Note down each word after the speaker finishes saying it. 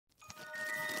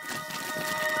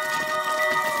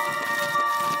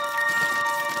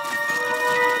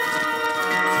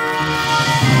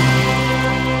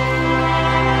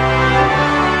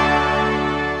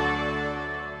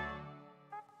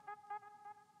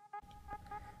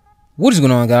What is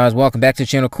going on, guys? Welcome back to the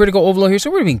channel. Critical Overlord here.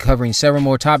 So we're going to be covering several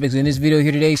more topics in this video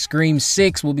here today. Scream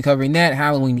 6, we'll be covering that.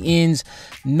 Halloween Ends,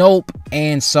 Nope,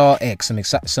 and Saw X.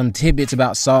 Some tidbits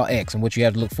about Saw X and what you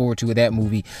have to look forward to with that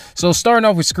movie. So starting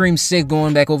off with Scream 6,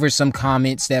 going back over some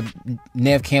comments that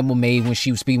Neve Campbell made when she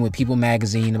was speaking with People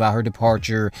magazine about her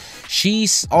departure. She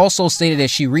also stated that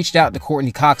she reached out to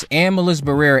Courteney Cox and Melissa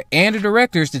Barrera and the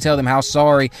directors to tell them how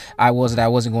sorry I was that I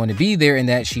wasn't going to be there, and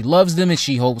that she loves them and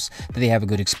she hopes that they have a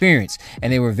good experience.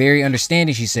 And they were very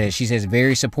understanding, she says. She says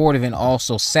very supportive and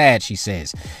also sad, she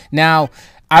says. Now,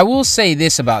 I will say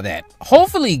this about that.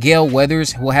 Hopefully, Gale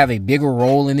Weathers will have a bigger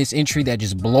role in this entry that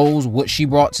just blows what she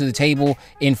brought to the table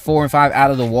in 4 and 5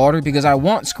 out of the water, because I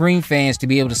want Scream fans to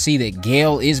be able to see that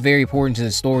Gale is very important to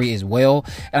the story as well.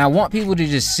 And I want people to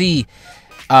just see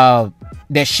that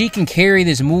she can carry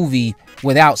this movie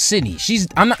without Sidney.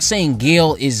 I'm not saying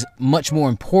Gale is much more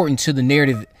important to the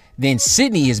narrative than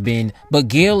Sidney has been, but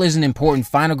Gale is an important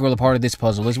final girl, a part of this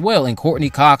puzzle as well, and Courteney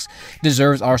Cox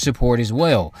deserves our support as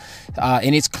well.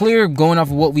 And it's clear, going off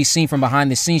of what we've seen from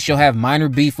behind the scenes, she'll have minor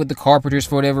beef with the Carpenters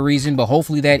for whatever reason, but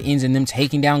hopefully that ends in them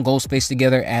taking down Ghostface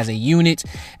together as a unit.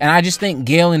 And I just think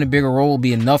Gale in a bigger role will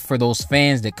be enough for those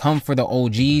fans that come for the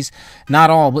OGs, not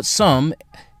all, but some,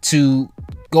 to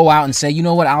go out and say, you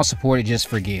know what, I'll support it just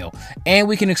for Gale. And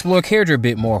we can explore character a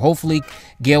bit more. Hopefully,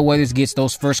 Gale Weathers gets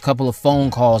those first couple of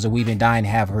phone calls that we've been dying to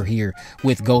have her here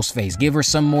with Ghostface. Give her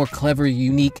some more clever,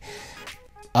 unique,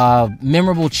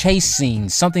 memorable chase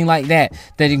scenes, something like that,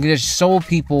 that can just show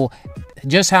people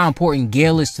just how important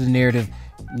Gale is to the narrative,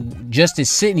 just as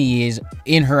Sidney is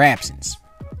in her absence.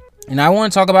 And I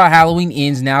want to talk about Halloween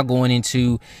Ends now, going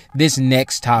into this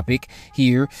next topic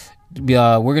here.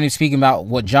 We're going to be speaking about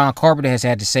what John Carpenter has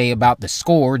had to say about the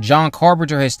score. John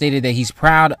Carpenter has stated that he's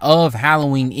proud of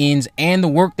Halloween Ends and the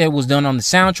work that was done on the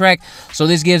soundtrack. So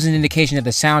this gives an indication that the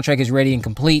soundtrack is ready and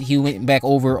complete. He went back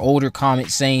over older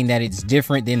comments saying that it's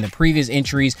different than the previous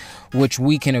entries, which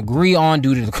we can agree on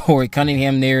due to the Corey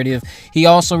Cunningham narrative. He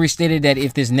also restated that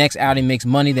if this next outing makes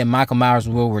money, then Michael Myers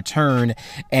will return,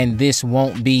 and this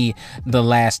won't be the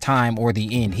last time or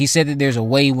the end. He said that there's a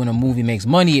way when a movie makes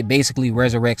money, it basically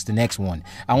resurrects the next one.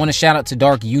 I want to shout out to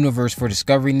Dark Universe for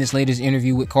discovering this latest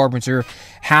interview with Carpenter.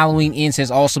 Halloween Ends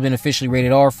has also been officially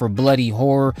rated R for bloody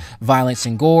horror, violence,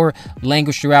 and gore,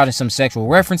 language throughout, and some sexual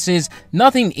references.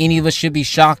 Nothing any of us should be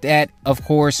shocked at, of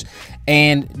course.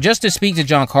 And just to speak to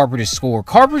John Carpenter's score,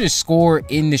 Carpenter's score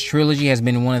in this trilogy has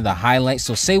been one of the highlights.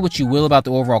 So say what you will about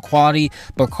the overall quality,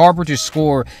 but Carpenter's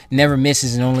score never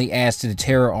misses and only adds to the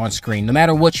terror on screen. No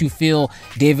matter what you feel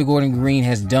David Gordon Green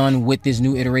has done with this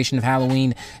new iteration of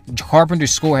Halloween,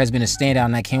 Carpenter's score has been a standout,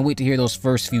 and I can't wait to hear those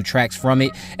first few tracks from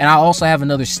it. And I also have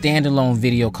another standalone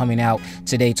video coming out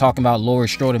today talking about Laurie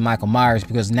Strode and Michael Myers,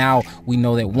 because now we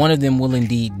know that one of them will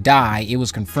indeed die. It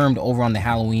was confirmed over on the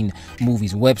Halloween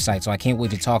movies website, so I can't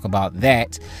wait to talk about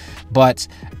that. But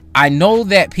I know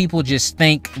that people just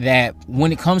think that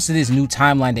when it comes to this new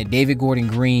timeline that David Gordon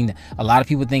Green, a lot of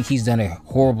people think he's done a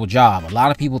horrible job. A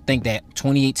lot of people think that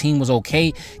 2018 was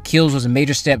okay, Kills was a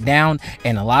major step down,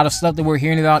 and a lot of stuff that we're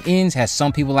hearing about Ends has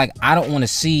some people like, I don't want to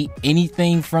see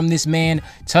anything from this man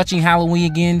touching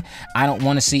Halloween again. I don't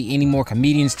want to see any more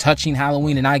comedians touching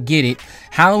Halloween, and I get it.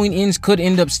 Halloween Ends could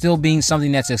end up still being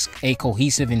something that's a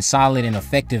cohesive and solid and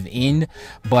effective end,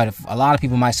 but a lot of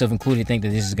people, myself included, think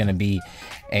that this is going to be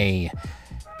a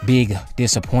big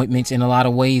disappointment in a lot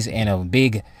of ways and a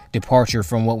big departure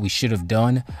from what we should have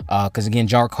done, because again,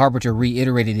 John Carpenter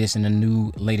reiterated this in a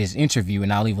new latest interview,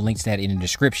 and I'll leave a link to that in the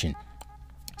description.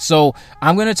 So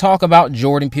I'm going to talk about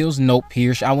Jordan Peele's Nope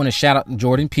here. I want to shout out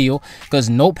Jordan Peele because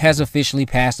Nope has officially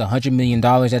passed $100 million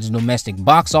at the domestic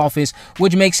box office,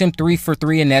 which makes him 3 for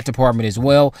 3 in that department as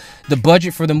well. The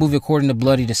budget for the movie, according to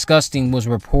Bloody Disgusting, was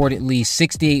reportedly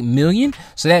 $68 million.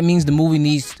 So that means the movie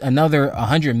needs another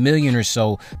 $100 million or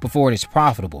so before it is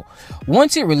profitable.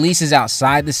 Once it releases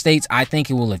outside the States, I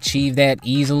think it will achieve that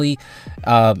easily.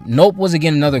 Nope was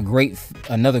again another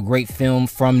great film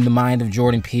from the mind of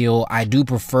Jordan Peele. I do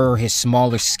prefer his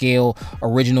smaller scale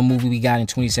original movie we got in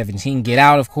 2017, Get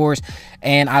Out, of course,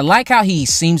 and I like how he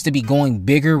seems to be going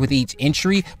bigger with each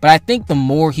entry, but I think the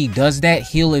more he does that,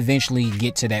 he'll eventually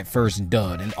get to that first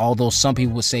dud. And although some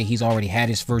people would say he's already had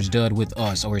his first dud with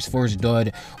Us, or his first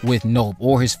dud with Nope,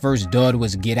 or his first dud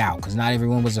was Get Out, because not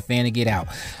everyone was a fan of Get Out,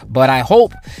 but I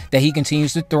hope that he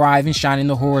continues to thrive and shine in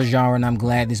the horror genre, and I'm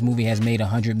glad this movie has made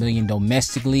 $100 million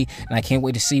domestically, and I can't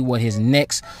wait to see what his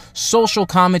next social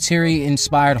commentary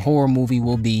inspired inspired horror movie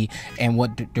will be, and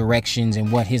what directions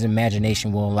and what his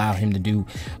imagination will allow him to do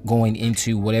going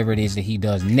into whatever it is that he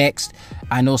does next.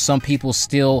 I know some people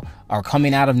still are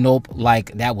coming out of Nope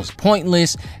like that was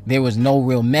pointless. There was no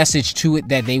real message to it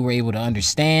that they were able to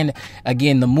understand.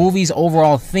 Again, the movie's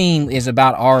overall theme is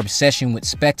about our obsession with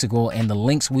spectacle and the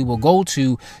lengths we will go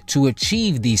to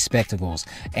achieve these spectacles,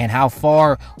 and how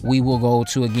far we will go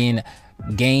to, again,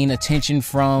 gain attention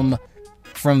from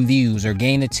views, or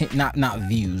gain not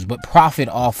views, but profit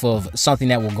off of something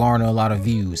that will garner a lot of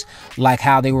views. Like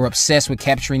how they were obsessed with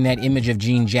capturing that image of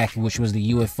Jean Jackie, which was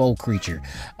the UFO creature.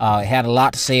 It had a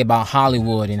lot to say about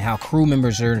Hollywood and how crew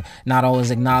members are not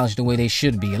always acknowledged the way they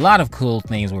should be. A lot of cool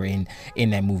things were in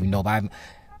that movie. Nope, I'm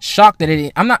shocked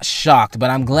that I'm not shocked,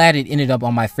 but I'm glad it ended up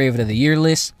on my favorite of the year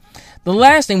list. The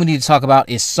last thing we need to talk about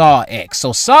is Saw X.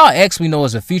 So Saw X, we know,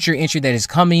 is a future entry that is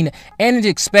coming, and it's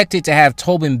expected to have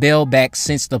Tobin Bell back,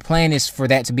 since the plan is for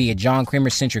that to be a John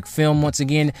Kramer-centric film once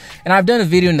again. And I've done a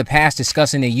video in the past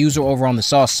discussing a user over on the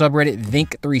Saw subreddit,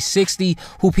 Vink360,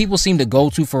 who people seem to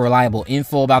go to for reliable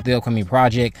info about the upcoming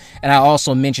project. And I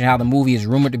also mentioned how the movie is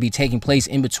rumored to be taking place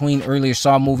in between earlier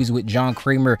Saw movies, with John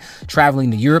Kramer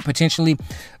traveling to Europe potentially.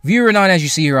 Viewer Anon, as you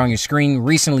see here on your screen,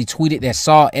 recently tweeted that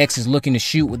Saw X is looking to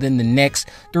shoot within the next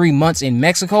 3 months in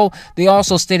Mexico. They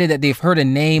also stated that they've heard a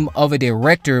name of a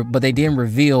director, but they didn't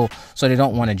reveal, so they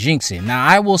don't want to jinx it. Now,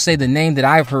 I will say the name that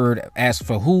I've heard as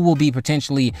for who will be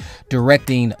potentially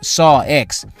directing Saw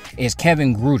X is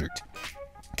Kevin Grudert.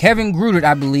 Kevin Grudert,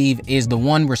 I believe, is the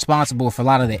one responsible for a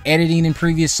lot of the editing in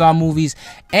previous Saw movies,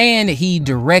 and he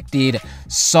directed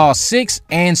Saw 6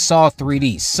 and Saw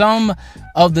 3D. Some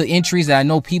of the entries that I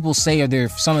know people say are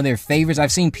some of their favorites.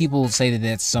 I've seen people say that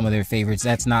that's some of their favorites.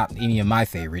 That's not any of my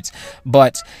favorites.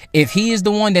 But if he is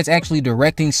the one that's actually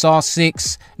directing Saw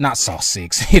 6, not Saw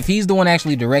 6, if he's the one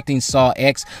actually directing Saw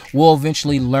X, we'll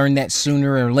eventually learn that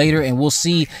sooner or later, and we'll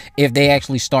see if they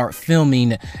actually start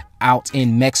filming out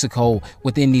in Mexico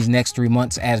within these next 3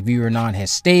 months, as Viewer Anon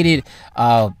has stated.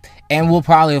 And we'll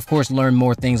probably, of course, learn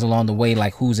more things along the way,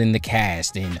 like who's in the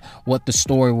cast and what the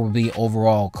story will be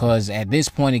overall. Because at this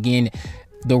point, again,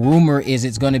 the rumor is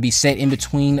it's going to be set in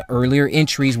between earlier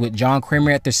entries with John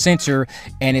Kramer at the center,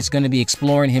 and it's going to be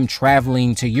exploring him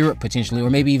traveling to Europe potentially,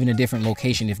 or maybe even a different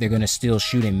location if they're going to still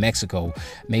shoot in Mexico.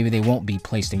 Maybe they won't be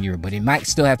placed in Europe, but it might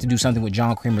still have to do something with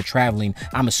John Kramer traveling.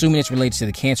 I'm assuming it's related to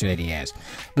the cancer that he has.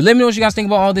 But let me know what you guys think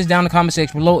about all this down in the comment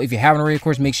section below. If you haven't already, of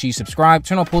course, make sure you subscribe,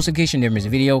 turn on post notification, never miss a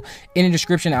video. In the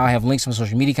description, I'll have links to my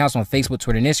social media accounts on Facebook,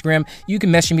 Twitter, and Instagram. You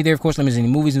can message me there, of course. Let me know any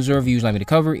movies, news, or reviews you'd like me to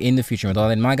cover in the future. With all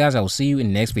that in mind, guys, I will see you in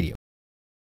the next video.